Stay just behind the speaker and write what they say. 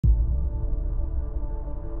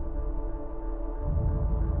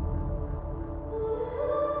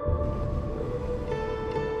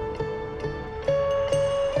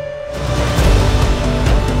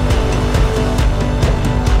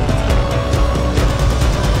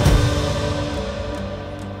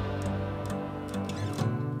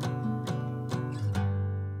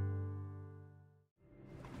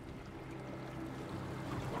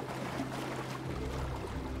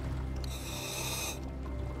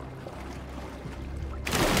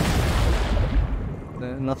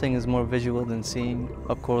nothing is more visual than seeing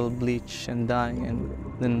a coral bleach and die and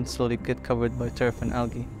then slowly get covered by turf and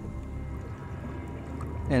algae.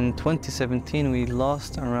 In 2017, we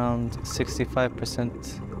lost around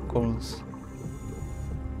 65% corals.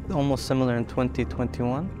 Almost similar in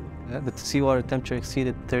 2021. The seawater temperature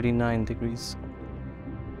exceeded 39 degrees.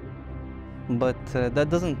 But that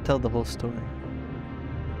doesn't tell the whole story.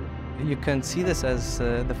 You can see this as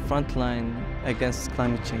the front line against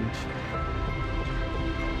climate change.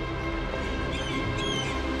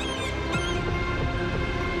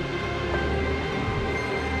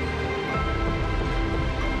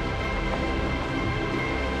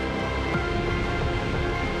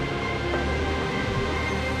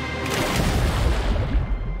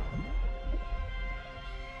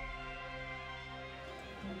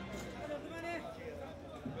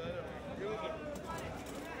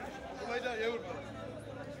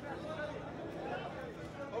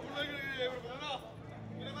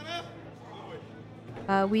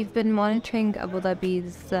 We've been monitoring Abu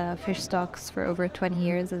Dhabi's fish stocks for over 20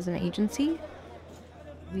 years as an agency.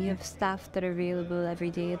 We have staff that are available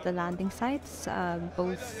every day at the landing sites,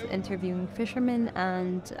 both interviewing fishermen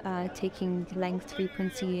and taking length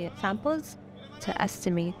frequency samples to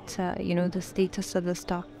estimate, the status of the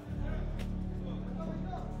stock.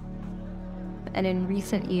 And in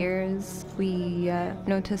recent years, we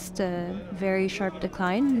noticed a very sharp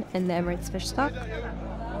decline in the Emirates fish stock.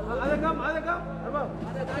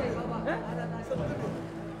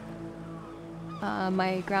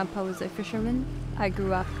 My grandpa was a fisherman. I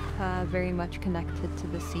grew up very much connected to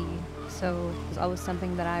the sea, so it was always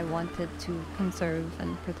something that I wanted to conserve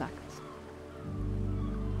and protect.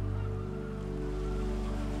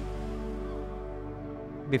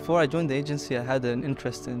 Before I joined the agency, I had an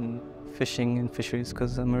interest in fishing and fisheries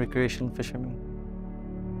because I'm a recreational fisherman.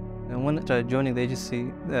 And when I started joining the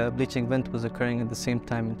agency, the bleaching event was occurring at the same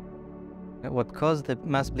time. What caused the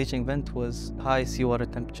mass bleaching event was high seawater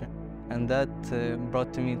temperature. And that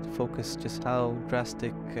brought to me to focus just how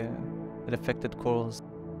drastic it affected corals.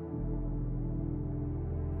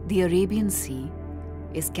 The Arabian Sea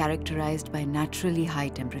is characterized by naturally high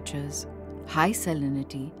temperatures, high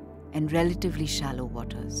salinity, and relatively shallow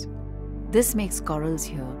waters. This makes corals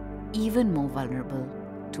here even more vulnerable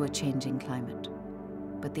to a changing climate.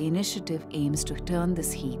 But the initiative aims to turn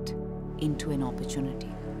this heat into an opportunity.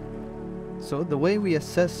 So the way we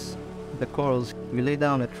assess the corals, we lay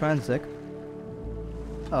down a transect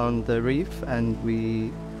on the reef and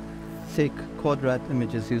we take quadrat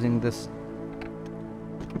images using this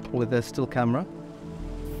with a still camera.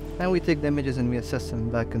 And we take the images and we assess them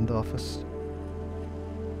back in the office.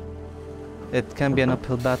 It can be an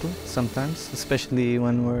uphill battle sometimes, especially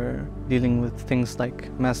when we're dealing with things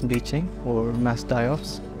like mass bleaching or mass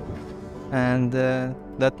die-offs. And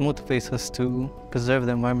that motivates us to preserve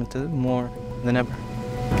the environment more than ever.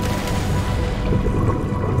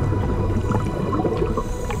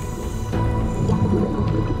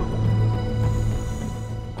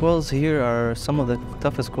 Corals here are some of the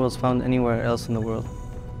toughest corals found anywhere else in the world.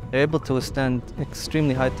 They're able to withstand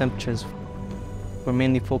extremely high temperatures. We're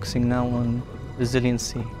mainly focusing now on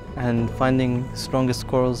resiliency and finding strongest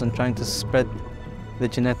corals and trying to spread the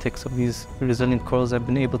genetics of these resilient corals that have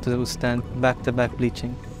been able to withstand back-to-back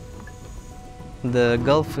bleaching. The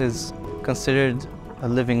Gulf is considered a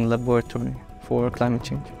living laboratory for climate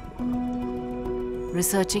change.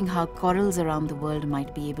 Researching how corals around the world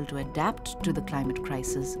might be able to adapt to the climate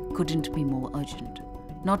crisis couldn't be more urgent.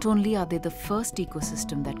 Not only are they the first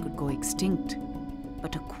ecosystem that could go extinct,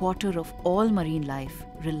 but a quarter of all marine life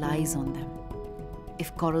relies on them.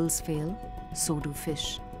 If corals fail, so do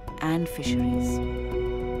fish and fisheries.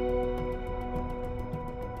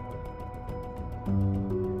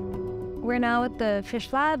 We're now at the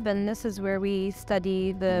fish lab, and this is where we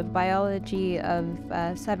study the biology of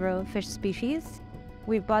several fish species.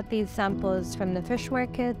 We've bought these samples from the fish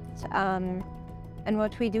market, and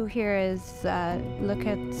what we do here is look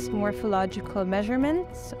at morphological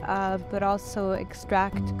measurements, but also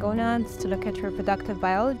extract gonads to look at reproductive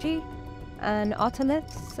biology, and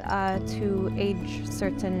otoliths to age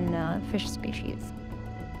certain fish species.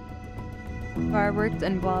 Our work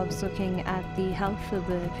involves looking at the health of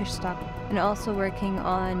the fish stock and also working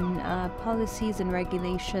on policies and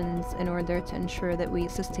regulations in order to ensure that we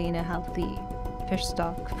sustain a healthy fish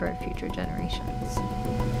stock for future generations.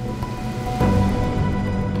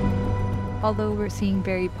 Although we're seeing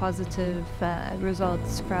very positive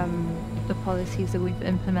results from the policies that we've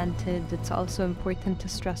implemented, it's also important to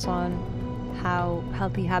stress on how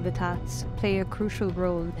healthy habitats play a crucial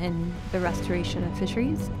role in the restoration of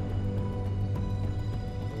fisheries.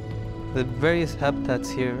 The various habitats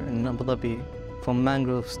here in Abu Dhabi from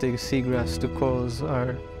mangroves to seagrass to corals,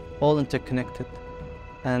 are all interconnected,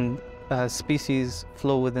 and species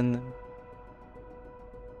flow within them.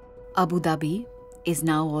 Abu Dhabi is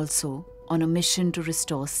now also on a mission to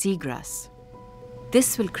restore seagrass.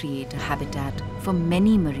 This will create a habitat for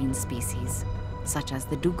many marine species, such as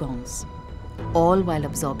the dugongs, all while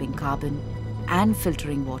absorbing carbon and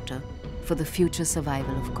filtering water for the future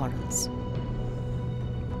survival of corals.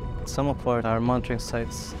 Some of our monitoring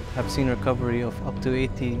sites have seen recovery of up to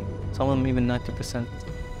 80, some of them even 90%.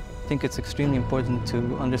 I think it's extremely important to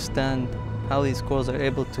understand how these corals are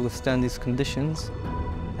able to withstand these conditions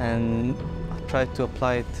and try to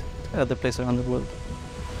apply it to other places around the world.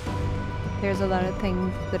 There's a lot of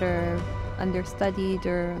things that are understudied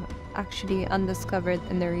or actually undiscovered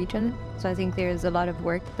in the region. So I think there's a lot of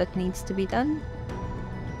work that needs to be done.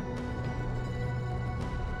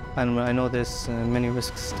 And I know there's many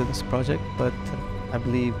risks to this project, but I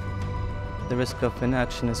believe the risk of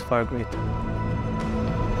inaction is far greater.